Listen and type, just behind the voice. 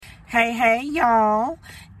Hey, y'all.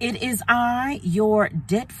 It is I, your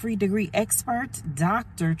debt-free degree expert,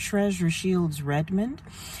 Dr. Treasure Shields Redmond,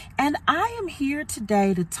 and I am here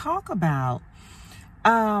today to talk about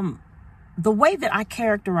the way that I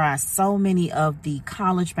characterize so many of the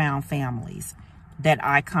college-bound families that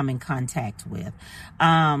I come in contact with,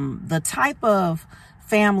 the type of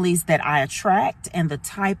families that I attract and the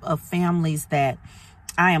type of families that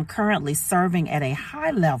I am currently serving at a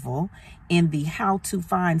high level in the How to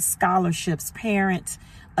Find Scholarships Parent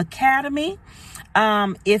Academy.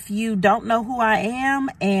 If you don't know who I am,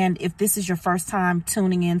 and if this is your first time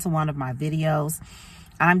tuning into one of my videos,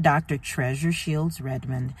 I'm Dr. Treasure Shields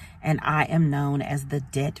Redmond, and I am known as the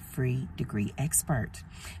debt-free degree expert.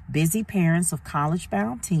 Busy parents of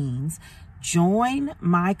college-bound teens join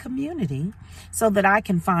my community so that I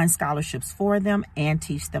can find scholarships for them and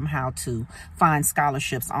teach them how to find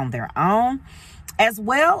scholarships on their own, as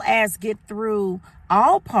well as get through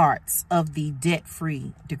all parts of the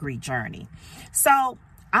debt-free degree journey. So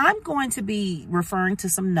I'm going to be referring to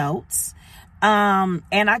some notes, and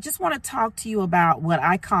I just want to talk to you about what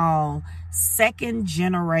I call second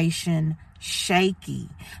generation shaky,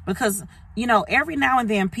 because, you know, every now and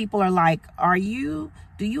then people are like,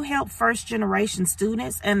 do you help first generation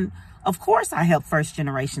students? And of course I help first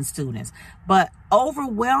generation students, but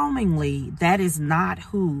overwhelmingly that is not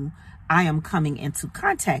who I am coming into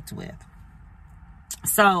contact with.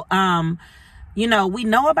 So, we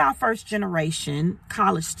know about first generation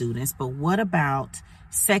college students, but what about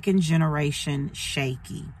second generation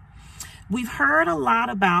shaky? We've heard a lot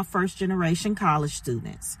about first generation college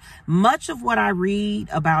students. Much of what I read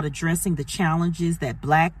about addressing the challenges that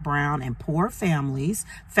Black, brown, and poor families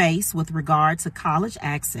face with regard to college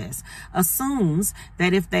access assumes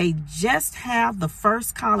that if they just have the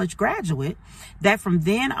first college graduate, that from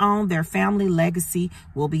then on their family legacy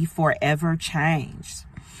will be forever changed.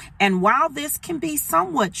 And while this can be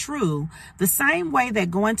somewhat true, the same way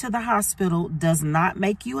that going to the hospital does not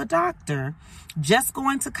make you a doctor, just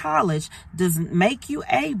going to college doesn't make you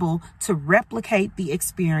able to replicate the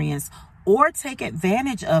experience or take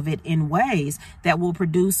advantage of it in ways that will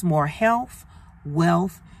produce more health,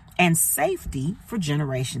 wealth, and safety for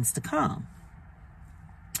generations to come.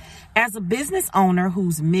 As a business owner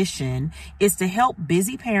whose mission is to help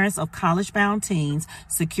busy parents of college-bound teens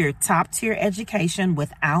secure top-tier education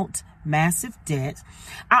without massive debt,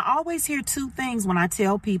 I always hear two things when I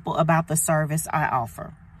tell people about the service I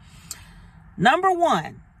offer. Number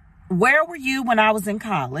one, where were you when I was in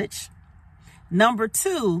college? Number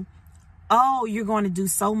two, oh, you're going to do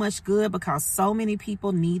so much good because so many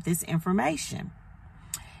people need this information.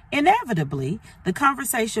 Inevitably, the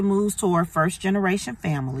conversation moves toward first-generation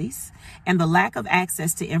families and the lack of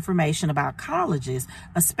access to information about colleges,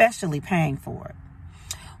 especially paying for it.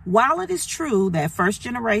 While it is true that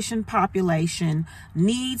first-generation population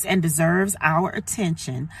needs and deserves our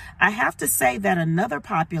attention, I have to say that another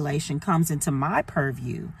population comes into my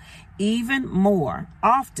purview even more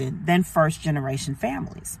often than first-generation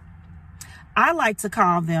families. I like to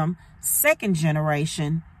call them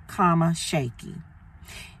second-generation, shaky.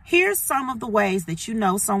 Here's some of the ways that you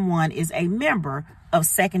know someone is a member of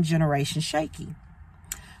second generation shaky.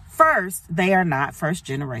 First, they are not first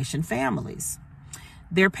generation families.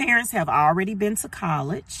 Their parents have already been to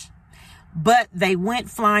college, but they went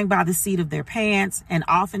flying by the seat of their pants and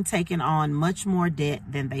often taken on much more debt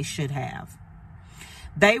than they should have.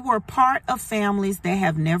 They were part of families that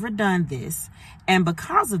have never done this, and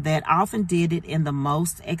because of that, often did it in the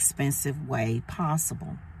most expensive way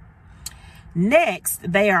possible.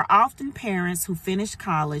 Next, they are often parents who finished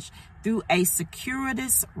college through a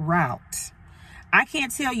circuitous route. I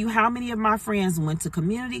can't tell you how many of my friends went to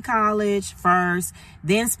community college first,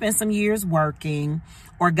 then spent some years working,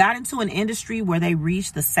 or got into an industry where they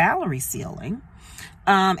reached the salary ceiling,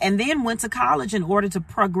 and then went to college in order to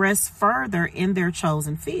progress further in their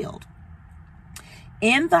chosen field.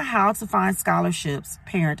 In the How to Find Scholarships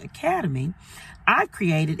Parent Academy I've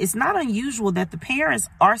created, it's not unusual that the parents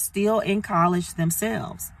are still in college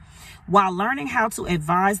themselves while learning how to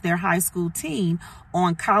advise their high school teen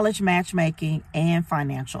on college matchmaking and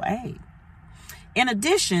financial aid. In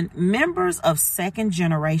addition, members of second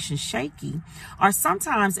generation shaky are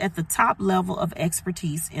sometimes at the top level of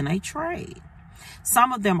expertise in a trade.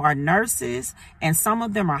 Some of them are nurses, and some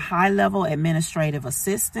of them are high-level administrative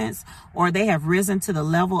assistants, or they have risen to the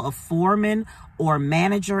level of foreman or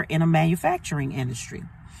manager in a manufacturing industry.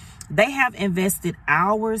 They have invested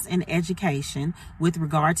hours in education with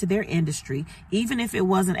regard to their industry, even if it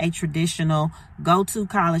wasn't a traditional go to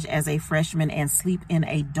college as a freshman and sleep in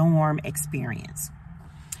a dorm experience.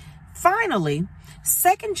 Finally,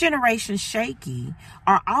 second generation shaky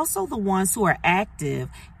are also the ones who are active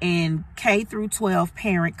in K through 12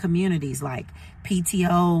 parent communities like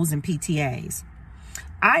PTOs and PTAs.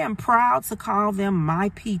 I am proud to call them my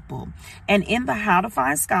people. And in the How to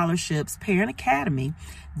Find Scholarships Parent Academy,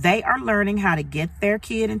 they are learning how to get their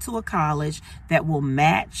kid into a college that will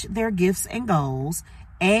match their gifts and goals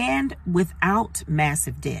and without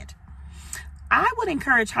massive debt. I would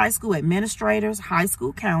encourage high school administrators, high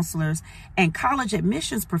school counselors, and college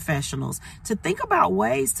admissions professionals to think about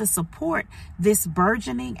ways to support this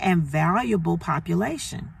burgeoning and valuable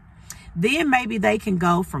population. Then maybe they can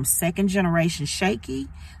go from second generation shaky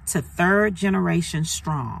to third generation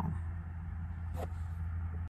strong.